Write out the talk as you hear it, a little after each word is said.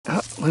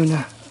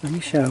Luna, let me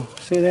show.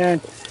 See that?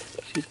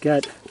 She's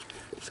got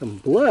some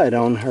blood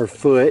on her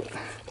foot.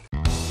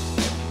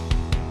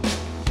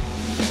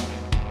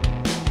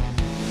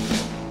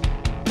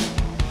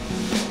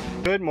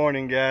 Good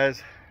morning,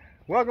 guys.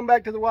 Welcome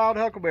back to the Wild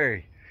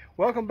Huckleberry.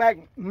 Welcome back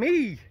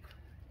me.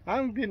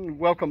 I'm getting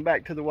welcome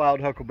back to the Wild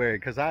Huckleberry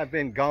because I've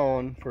been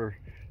gone for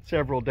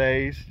several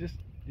days.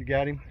 You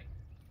got him?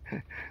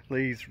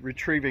 Lee's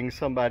retrieving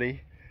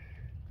somebody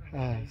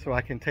so I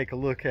can take a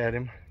look at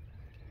him.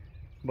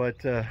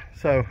 But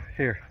so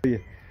here.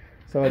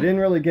 So I didn't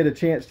really get a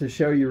chance to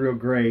show you real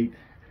great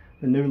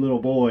the new little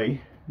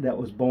boy that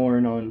was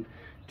born on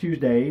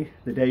Tuesday,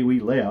 the day we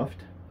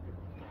left.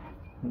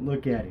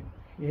 Look at him.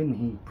 Isn't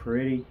he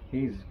pretty?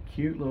 He's a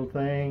cute little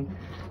thing.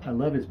 I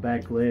love his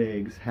back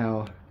legs.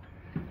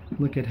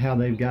 Look at how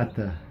they've got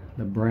the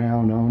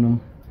brown on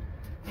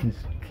them.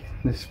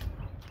 This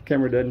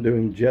camera doesn't do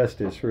him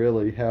justice,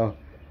 really, how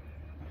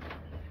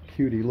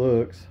cute he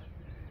looks,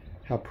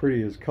 how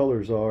pretty his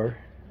colors are.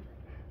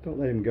 Don't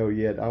let him go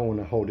yet. I want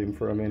to hold him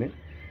for a minute.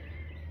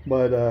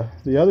 But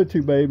the other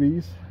two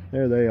babies,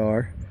 there they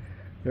are.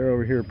 They're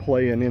over here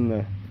playing in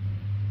the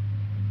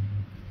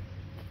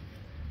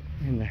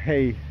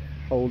hay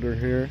holder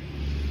here.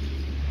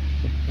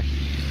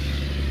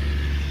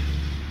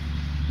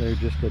 They're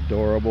just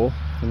adorable.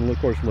 And of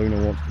course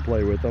Luna wants to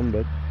play with them,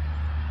 but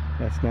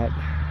that's not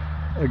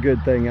a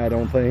good thing, I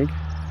don't think.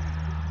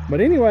 But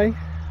anyway,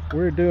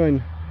 we're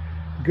doing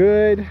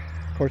good.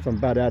 Of course I'm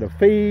about out of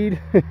feed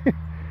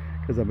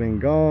because I've been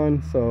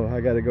gone, so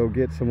I got to go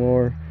get some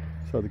more.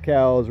 So the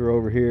cows are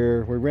over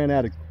here. We ran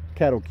out of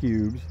cattle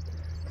cubes,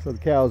 so the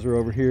cows are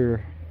over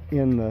here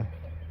in the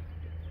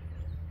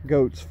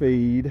goats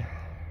feed,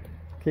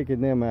 kicking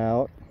them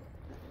out.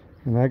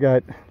 And I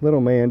got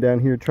little man down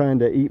here trying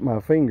to eat my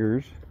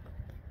fingers.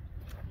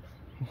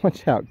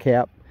 Watch out,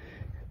 Cap.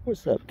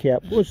 What's up,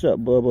 Cap? What's up,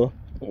 Bubba?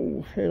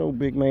 Oh, hello,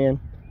 big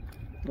man.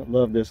 I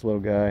love this little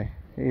guy.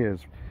 He is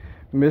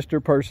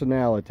Mr.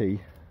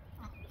 Personality.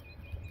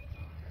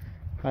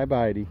 Hi,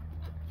 Bitey.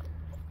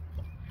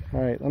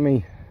 All right,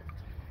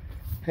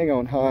 hang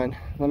on, hon.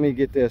 Let me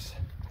get this.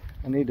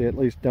 I need to at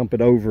least dump it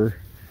over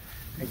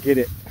and get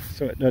it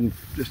so it doesn't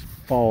just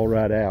fall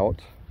right out.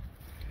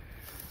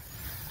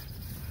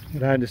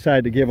 But I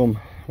decided to give them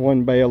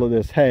one bale of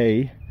this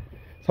hay,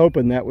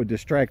 hoping that would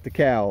distract the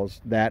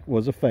cows. That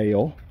was a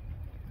fail.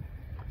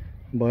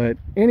 But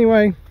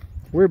anyway,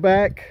 we're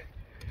back.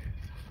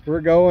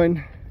 We're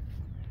going.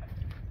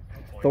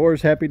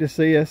 Thor's happy to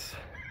see us.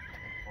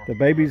 The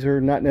babies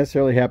are not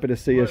necessarily happy to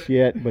see us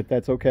yet, but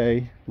that's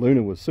okay.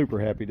 Luna was super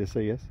happy to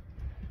see us.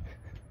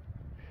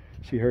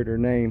 She heard her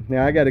name.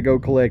 Now I got to go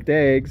collect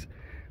eggs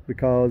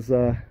because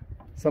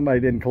somebody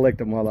didn't collect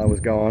them while I was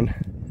gone.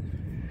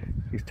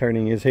 He's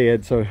turning his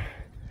head. So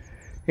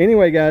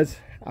anyway, guys,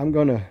 I'm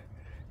gonna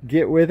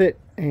get with it,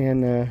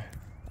 and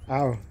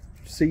I'll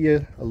see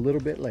you a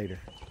little bit later.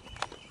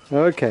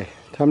 Okay,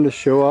 time to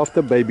show off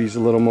the babies a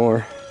little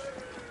more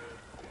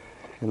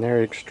and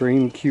their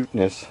extreme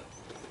cuteness.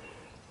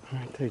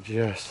 Aren't they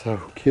just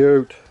so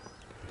cute?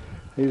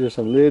 These are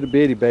some little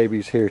bitty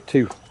babies here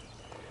too,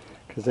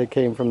 because they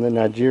came from the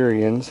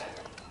Nigerians.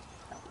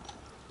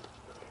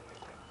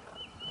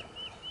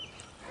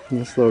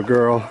 And this little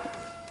girl,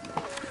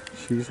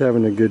 she's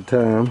having a good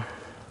time.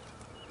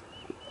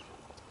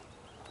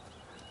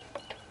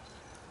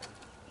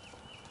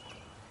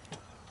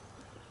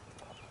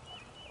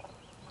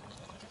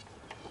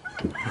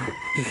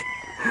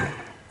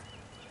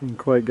 Hasn't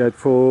quite got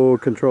full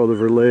control of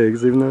her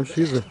legs, even though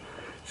she's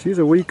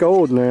a week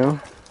old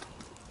now.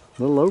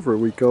 A little over a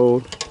week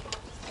old.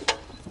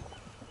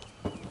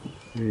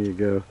 There you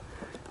go.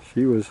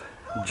 She was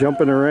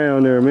jumping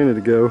around there a minute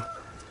ago.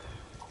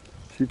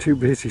 She's too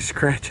busy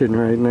scratching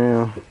right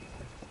now.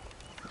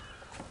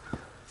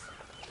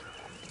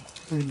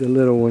 Where'd the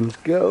little ones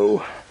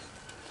go?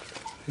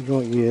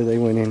 Yeah, they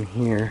went in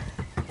here.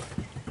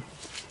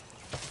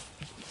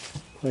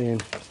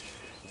 Playing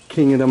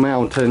King of the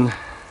Mountain.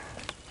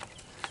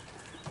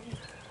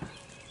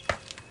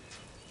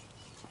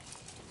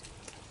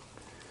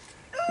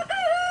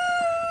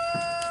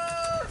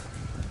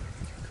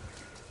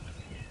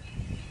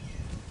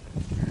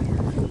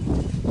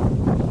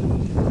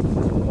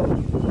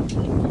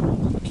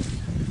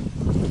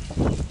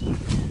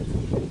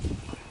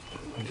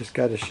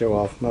 Got to show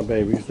off my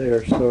babies. They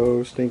are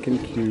so stinking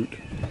cute.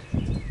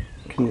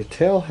 Can you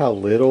tell how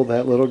little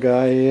that little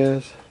guy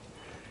is?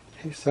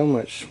 He's so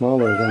much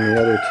smaller than the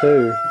other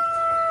two.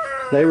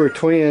 They were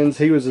twins.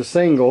 He was a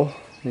single,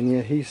 and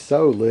yet he's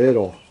so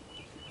little.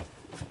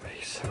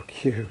 He's so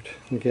cute.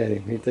 Look at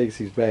him. He thinks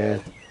he's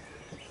bad.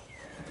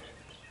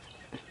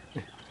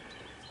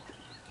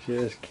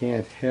 Just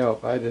can't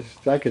help. I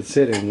could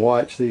sit and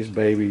watch these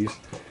babies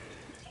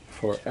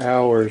for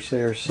hours.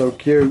 They are so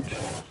cute.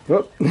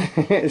 Whoop,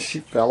 she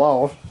fell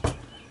off.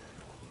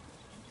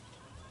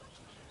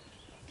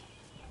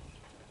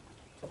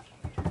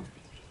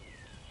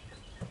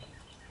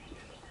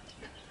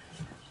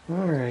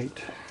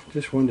 Alright,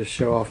 just wanted to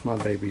show off my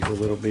babies a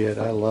little bit.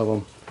 I love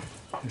them.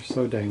 They're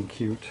so dang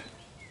cute.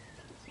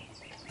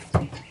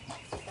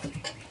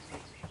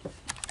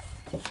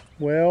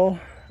 Well,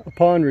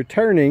 upon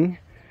returning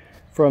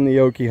from the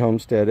Okie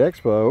Homestead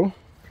Expo,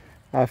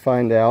 I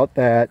find out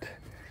that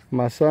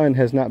my son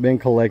has not been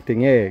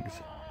collecting eggs.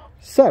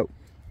 So,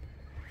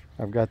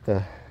 I've got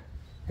the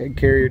egg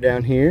carrier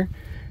down here,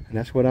 and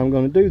that's what I'm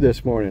going to do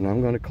this morning.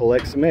 I'm going to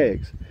collect some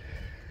eggs.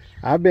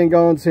 I've been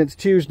gone since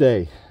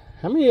Tuesday.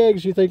 How many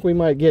eggs do you think we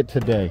might get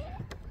today?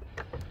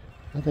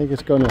 I think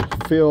it's going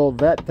to fill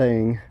that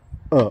thing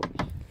up.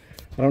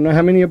 I don't know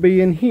how many will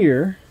be in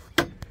here.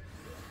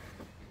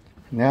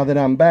 Now that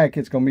I'm back,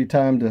 it's going to be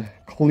time to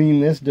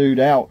clean this dude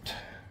out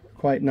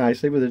quite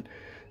nicely.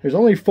 There's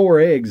only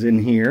 4 eggs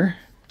in here.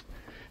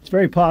 It's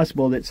very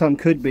possible that some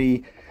could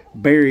be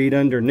buried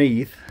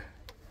underneath.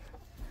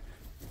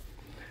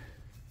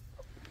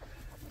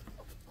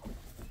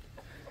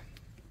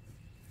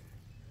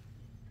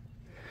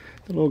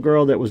 The little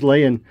girl that was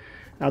laying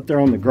out there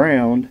on the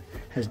ground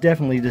has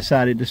definitely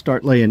decided to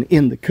start laying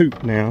in the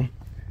coop now.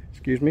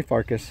 Excuse me,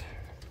 Farkas.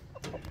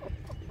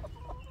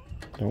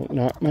 Don't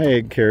knock my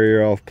egg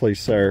carrier off, please,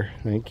 sir.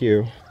 Thank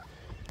you.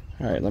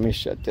 All right, let me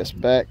shut this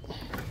back.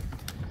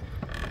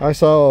 I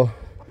saw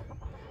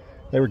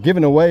they were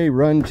giving away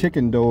run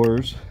chicken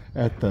doors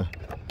at the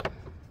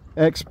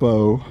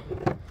expo,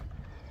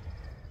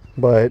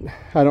 but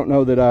I don't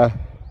know that I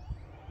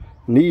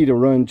need a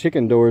run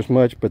chicken doors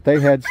much, but they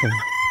had some.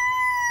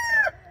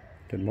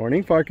 Good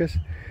morning, Farkas.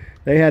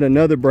 They had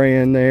another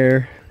brand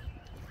there.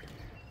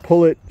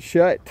 Pull it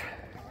shut.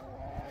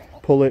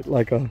 Pull it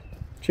like a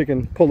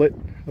chicken pullet,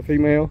 a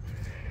female.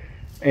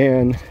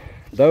 And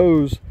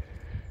those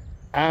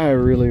I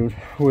really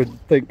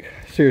would think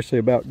seriously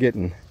about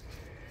getting.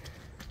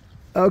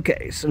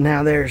 Okay, so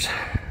now there's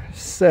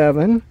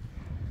 7.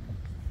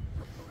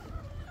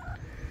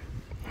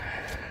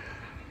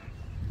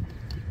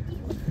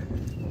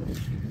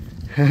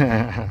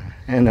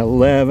 And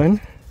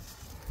 11.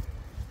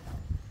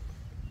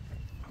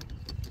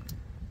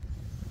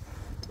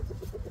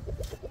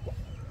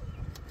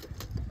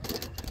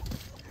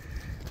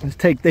 Let's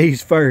take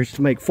these first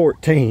to make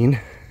 14.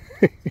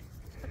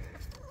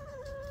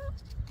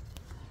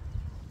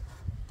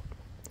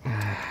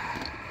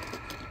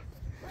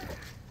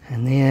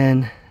 And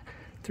then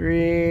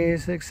 3,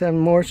 6, 7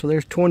 more, so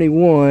there's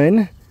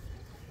 21.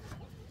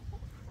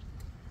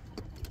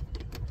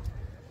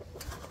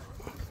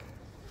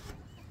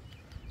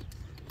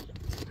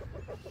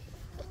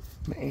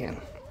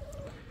 Man,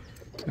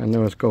 I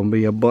know it's going to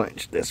be a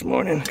bunch this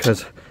morning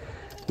because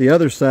the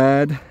other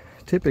side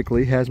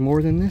typically has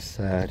more than this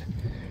side.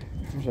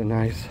 There's a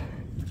nice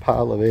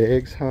pile of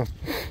eggs, huh?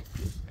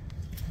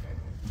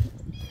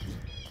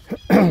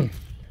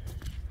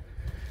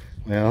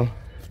 Well,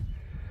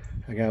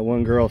 I got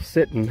one girl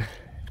sitting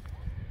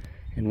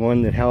and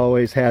one that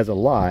always has a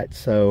lot,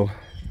 so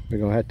we're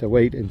gonna have to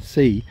wait and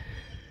see.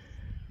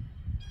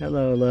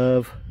 Hello,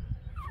 love.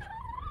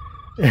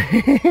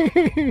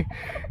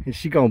 Is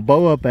she gonna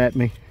bow up at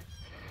me?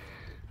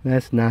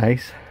 That's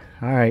nice.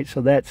 All right,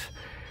 so that's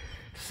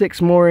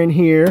 6 more in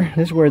here.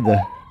 This is where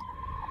the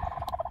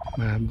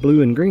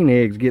blue and green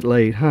eggs get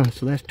laid, huh?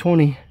 So that's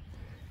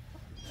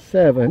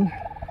 27.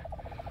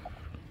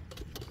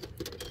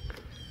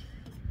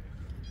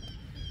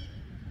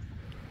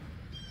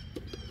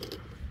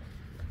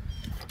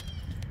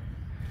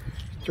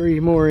 Three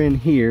more in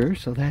here,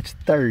 so that's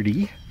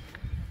 30.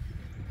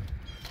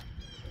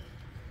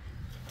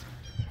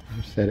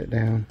 I'll set it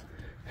down.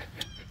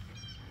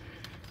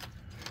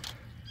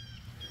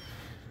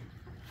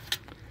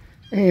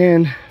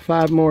 And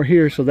 5 more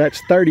here, so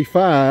that's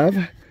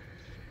 35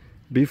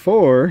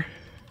 before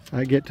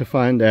I get to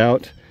find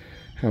out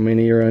how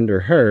many are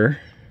under her.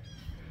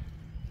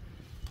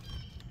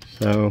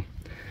 So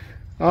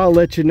I'll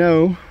let you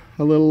know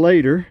a little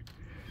later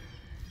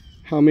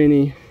how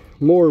many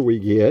more we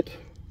get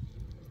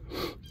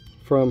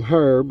from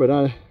her, but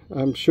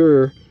I'm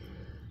sure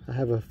I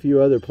have a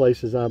few other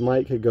places I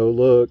might could go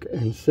look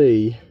and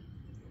see,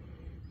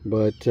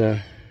 but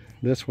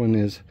this one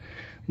is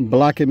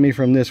blocking me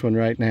from this one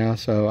right now,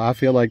 so I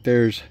feel like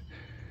there's,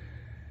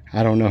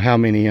 I don't know how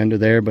many under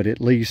there, but at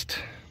least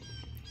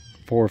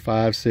 4,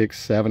 5, 6,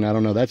 7. I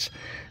don't know. That's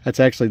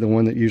actually the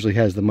one that usually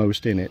has the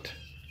most in it.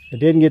 I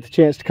didn't get the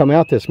chance to come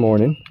out this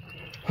morning.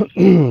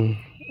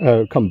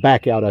 Come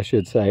back out, I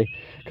should say,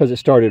 because it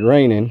started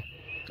raining.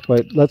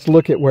 But let's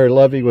look at where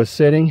Lovey was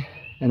sitting,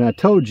 and I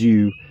told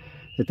you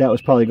that that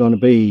was probably going to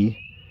be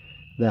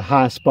the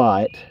high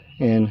spot,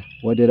 and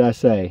what did I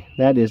say?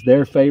 That is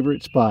their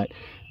favorite spot.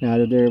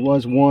 Now, there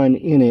was one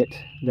in it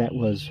that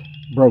was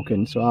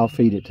broken, so I'll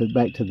feed it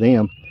back to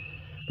them.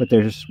 But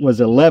there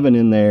was 11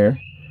 in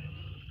there,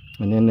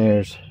 and then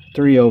there's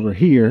 3 over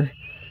here.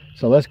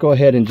 So let's go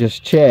ahead and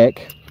just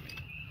check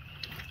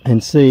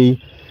and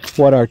see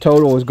what our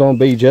total is going to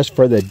be just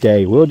for the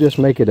day. We'll just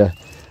make it a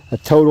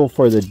total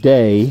for the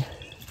day,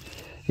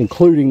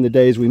 including the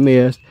days we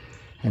missed.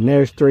 And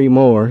there's 3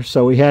 more.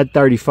 So we had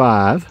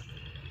 35,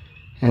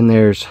 and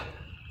there's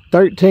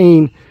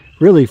 13,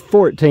 really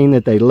 14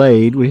 that they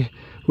laid.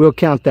 We'll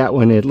count that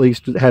one at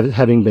least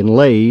having been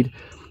laid.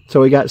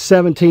 So we got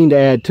 17 to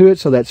add to it,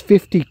 so that's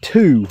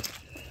 52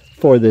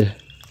 for the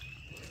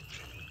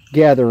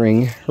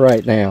gathering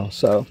right now.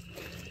 So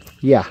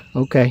yeah,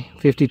 okay,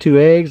 52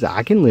 eggs,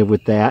 I can live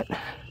with that.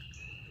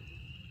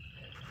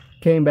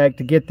 Came back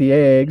to get the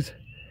eggs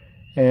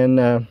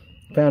and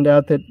found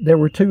out that there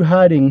were 2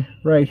 hiding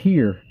right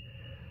here.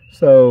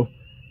 So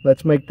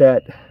let's make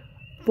that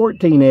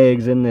 14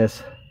 eggs in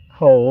this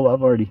hole.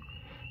 I've already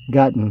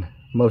gotten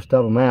most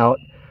of them out.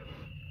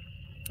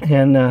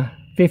 And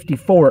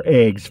 54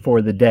 eggs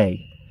for the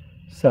day.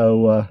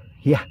 So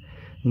yeah,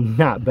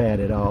 not bad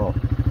at all.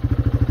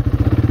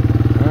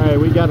 All right,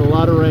 we got a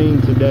lot of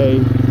rain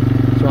today,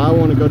 so I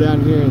want to go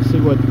down here and see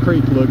what the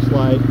creek looks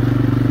like.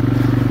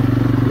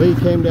 Lee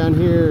came down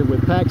here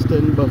with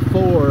Paxton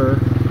before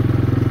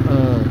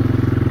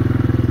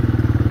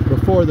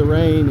the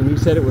rain, and he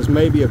said it was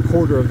maybe a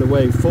quarter of the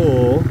way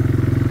full.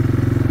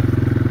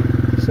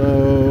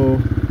 So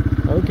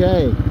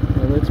okay,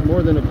 well, it's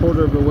more than a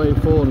quarter of the way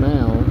full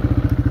now.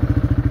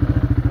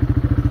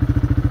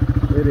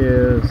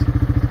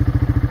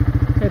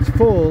 It's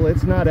full.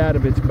 It's not out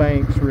of its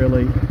banks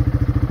really,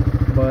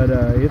 but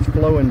it's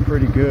flowing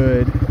pretty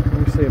good. Let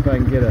me see if I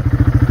can get a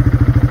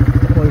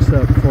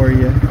close-up for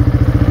you.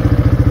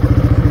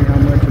 See how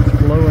much it's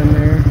flowing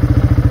there.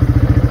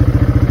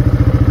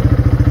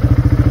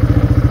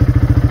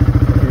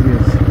 It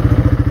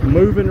is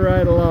moving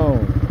right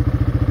along.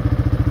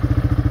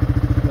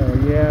 So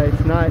yeah,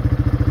 it's not,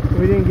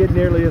 we didn't get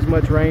nearly as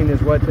much rain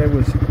as what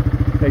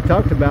they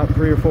talked about,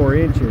 3 or 4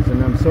 inches,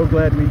 and I'm so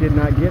glad we did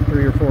not get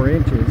 3 or 4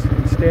 inches.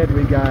 Instead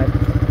we got,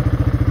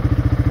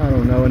 I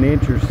don't know, an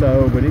inch or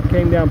so, but it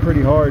came down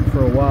pretty hard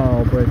for a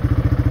while. But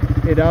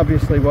it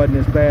obviously wasn't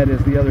as bad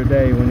as the other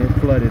day when it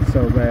flooded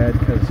so bad,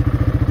 because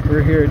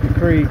we're here at the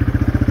creek,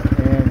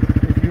 and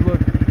if you look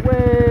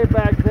way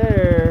back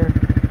there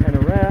and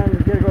around, you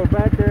gotta go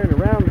back there and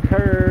around the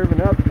curve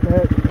and up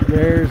that,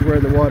 there's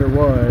where the water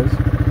was.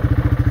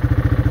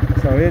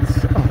 So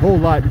it's a whole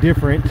lot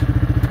different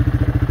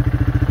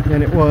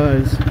than it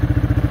was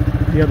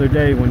the other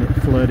day when it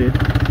flooded.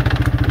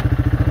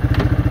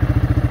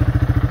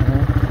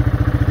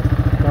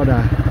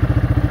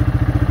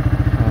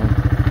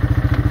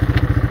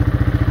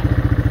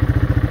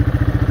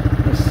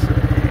 Let's see.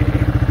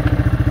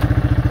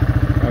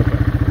 Okay.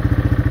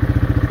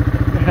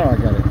 Now I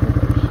got it.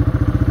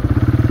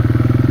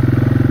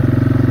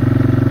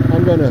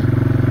 I'm gonna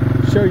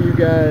show you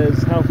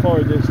guys how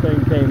far this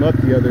thing came up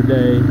the other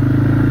day.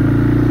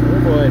 Oh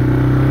boy,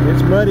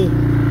 it's muddy.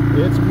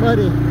 It's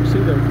muddy. You see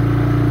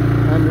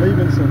I'm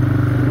leaving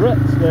some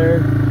ruts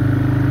there.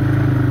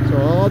 So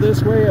all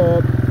this way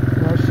up,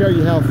 and I'll show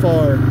you how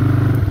far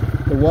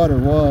the water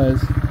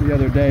was the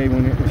other day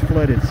when it was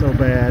flooded so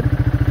bad.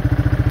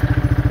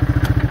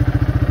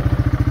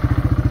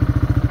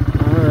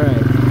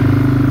 Alright.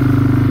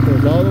 So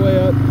it's all the way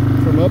up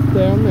from up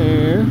down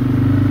there,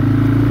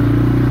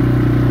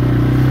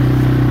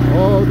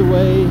 all the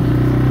way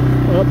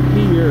up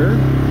here.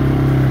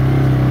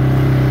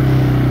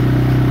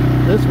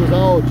 This was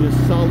all just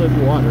solid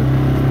water.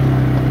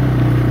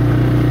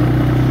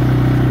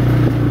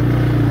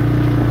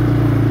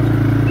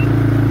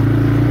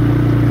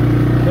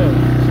 Okay,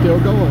 still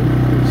going.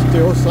 It's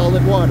still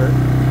solid water.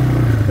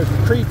 Because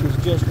the creek is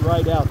just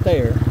right out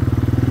there.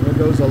 There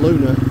goes a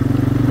Luna.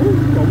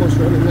 Ooh, almost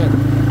running that.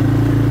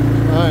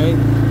 Alright.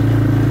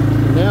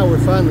 Now we're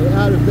finally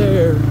out of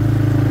there.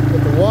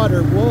 But the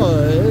water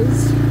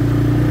was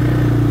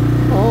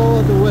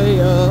all the way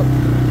up.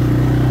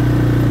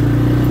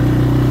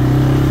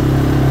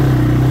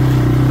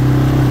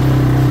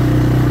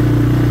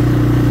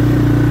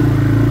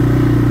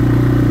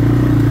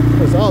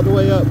 All the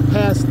way up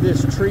past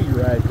this tree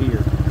right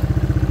here.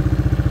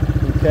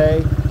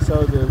 Okay,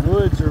 so the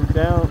woods are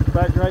down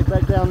right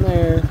back down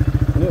there,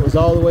 and it was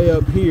all the way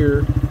up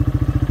here.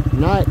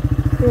 Not,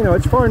 you know,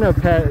 it's far enough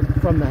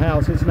from the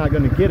house, it's not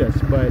going to get us,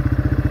 but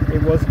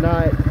it was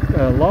not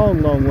a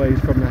long ways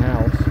from the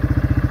house.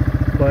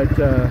 But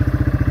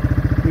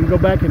you can go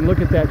back and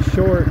look at that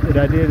short that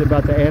I did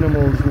about the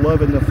animals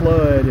loving the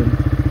flood, and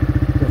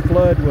the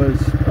flood was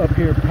up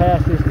here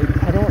past this.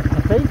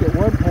 I think at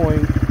one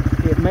point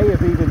it may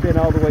have even been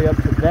all the way up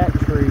to that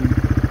tree,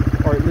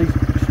 or at least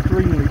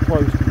extremely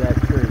close to that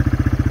tree.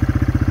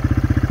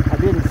 I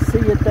didn't see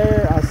it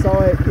there. I saw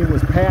it. It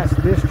was past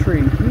this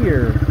tree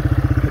here,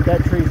 but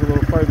that tree's a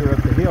little further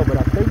up the hill, but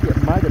I think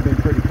it might have been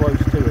pretty close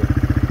to it.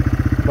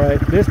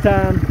 But this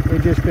time,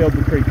 it just filled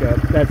the creek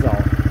up. That's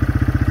all.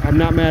 I'm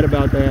not mad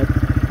about that.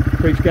 The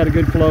creek's got a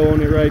good flow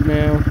on it right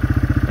now,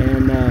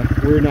 and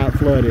we're not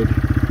flooded.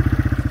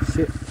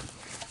 Sit.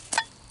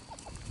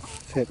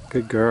 Sit,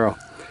 good girl.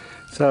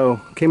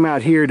 So, came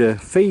out here to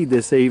feed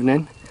this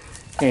evening,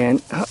 and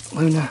oh,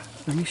 Luna,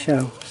 let me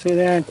show. See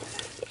that?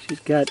 She's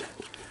got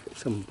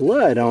some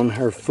blood on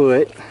her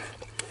foot.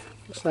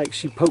 Looks like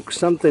she poked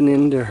something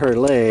into her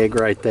leg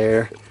right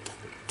there.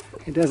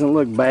 It doesn't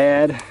look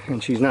bad,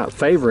 and she's not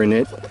favoring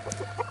it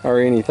or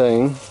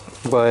anything,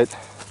 but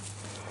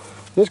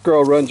this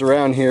girl runs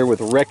around here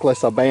with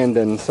reckless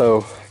abandon.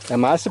 So,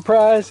 am I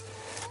surprised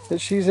that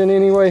she's in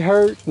any way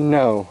hurt?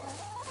 No.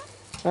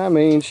 I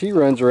mean, she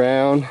runs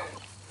around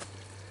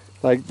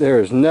Like there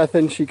is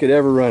nothing she could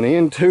ever run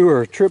into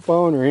or trip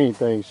on or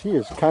anything. She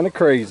is kind of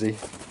crazy.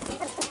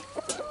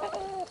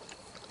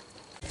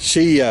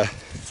 She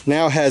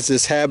now has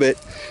this habit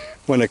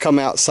when I come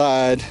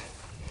outside,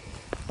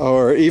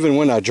 or even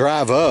when I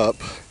drive up,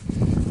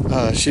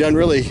 she doesn't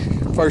really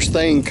first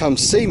thing come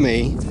see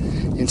me.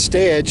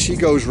 Instead, she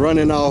goes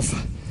running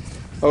off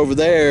over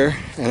there,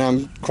 and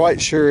I'm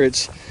quite sure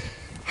it's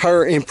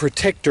her in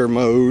protector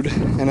mode,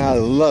 and I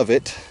love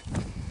it.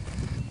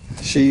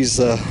 She's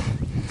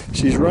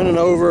running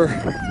over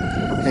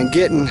and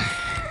getting,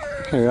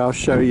 here, I'll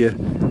show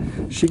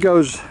you. She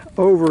goes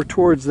over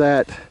towards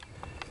that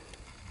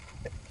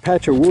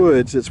patch of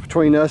woods that's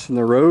between us and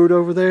the road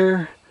over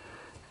there,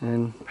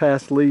 and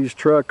past Lee's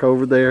truck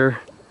over there.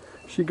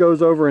 She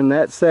goes over in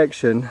that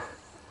section,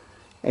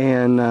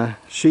 and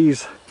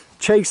she's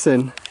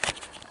chasing,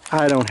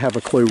 I don't have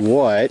a clue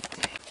what,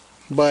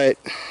 but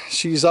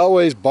she's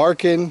always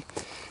barking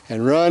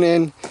and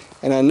running,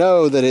 and I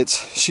know that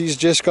she's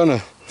just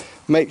gonna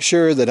make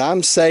sure that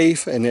I'm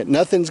safe and that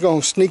nothing's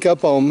gonna sneak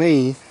up on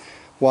me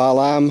while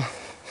I'm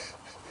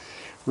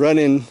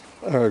running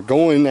or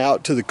going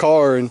out to the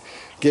car and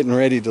getting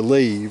ready to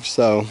leave.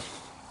 So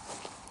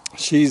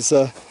she's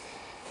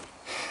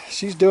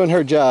doing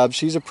her job.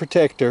 She's a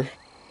protector.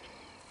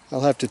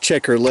 I'll have to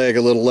check her leg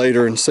a little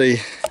later and see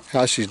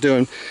how she's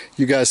doing.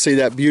 You guys see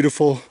that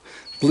beautiful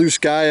blue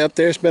sky up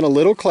there? It's been a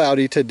little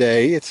cloudy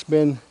today. It's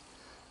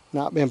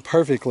not been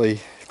perfectly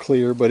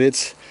clear, but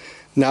it's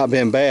not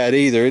been bad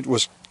either. It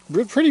was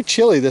pretty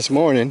chilly this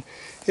morning.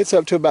 It's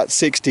up to about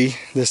 60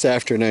 this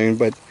afternoon,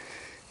 but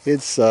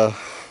it's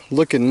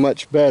looking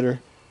much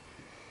better.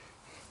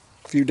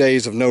 A few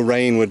days of no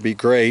rain would be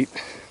great.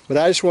 But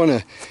I just want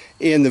to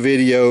end the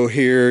video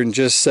here and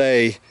just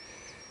say,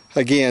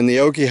 again, the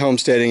Okie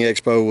Homesteading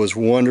Expo was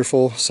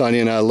wonderful.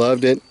 Sonia and I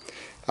loved it.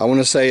 I want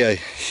to say a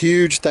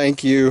huge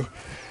thank you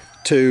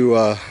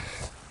to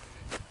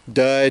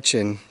Dutch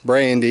and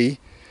Brandy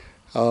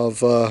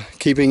of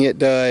Keeping It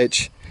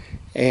Dutch,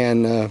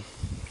 and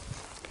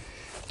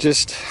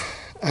just,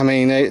 I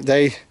mean,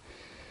 they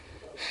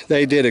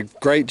did a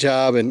great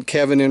job, and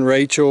Kevin and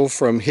Rachel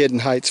from Hidden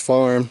Heights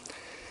Farm,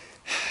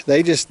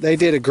 they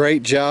did a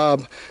great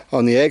job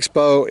on the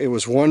expo. It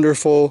was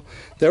wonderful.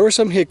 There were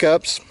some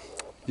hiccups.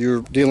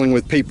 You're dealing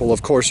with people,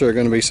 of course there are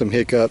going to be some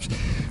hiccups,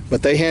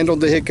 but they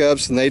handled the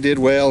hiccups and they did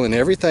well, and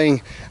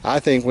everything I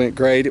think went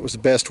great. It was the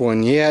best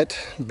one yet,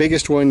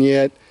 biggest one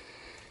yet,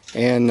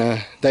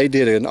 and they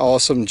did an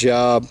awesome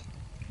job,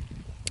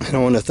 and I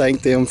want to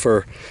thank them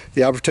for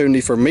the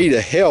opportunity for me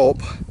to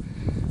help.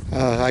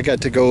 I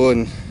got to go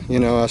and, you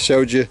know, I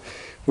showed you,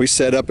 we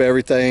set up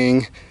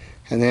everything,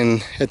 and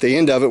then at the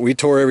end of it we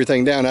tore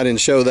everything down. I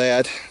didn't show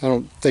that. I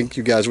don't think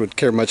you guys would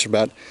care much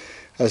about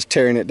us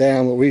tearing it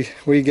down, but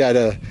we got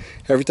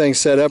everything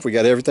set up, we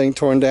got everything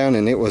torn down,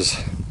 and it was,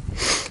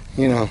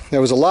 you know,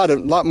 there was a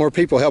lot more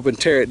people helping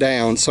tear it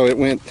down, so it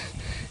went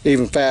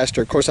even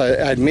faster. Of course, I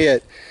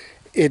admit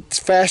it's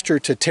faster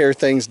to tear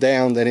things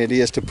down than it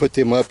is to put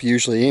them up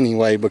usually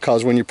anyway,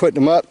 because when you're putting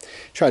them up,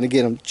 trying to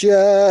get them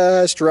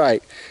just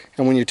right,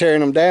 and when you're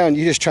tearing them down,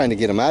 you're just trying to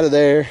get them out of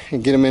there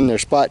and get them in their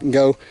spot and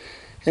go,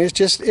 and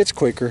it's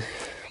quicker.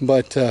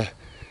 But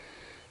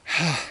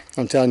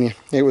I'm telling you,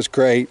 it was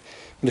great.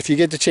 But if you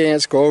get the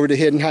chance, go over to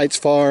Hidden Heights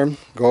Farm,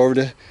 go over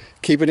to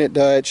Keeping It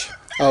Dutch,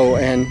 oh,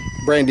 and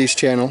Brandy's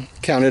channel,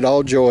 Count It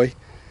All Joy.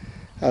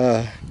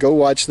 Go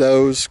watch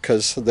those,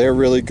 because they're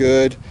really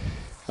good.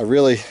 I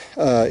really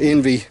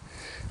envy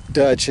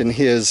Dutch and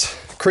his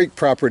creek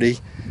property.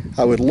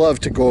 I would love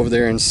to go over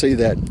there and see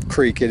that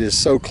creek. It is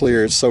so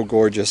clear, it's so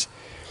gorgeous.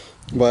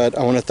 But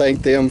I want to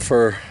thank them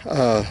for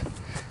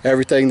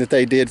everything that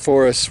they did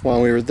for us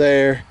while we were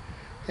there.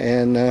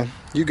 And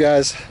you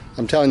guys,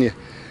 I'm telling you,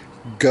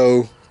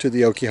 go to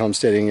the Okie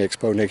Homesteading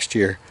Expo next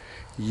year.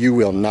 You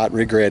will not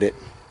regret it.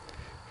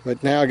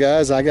 But now,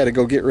 guys, I got to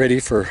go get ready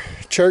for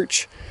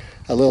church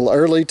a little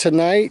early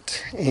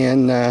tonight,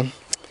 and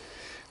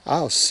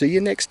I'll see you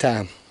next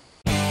time.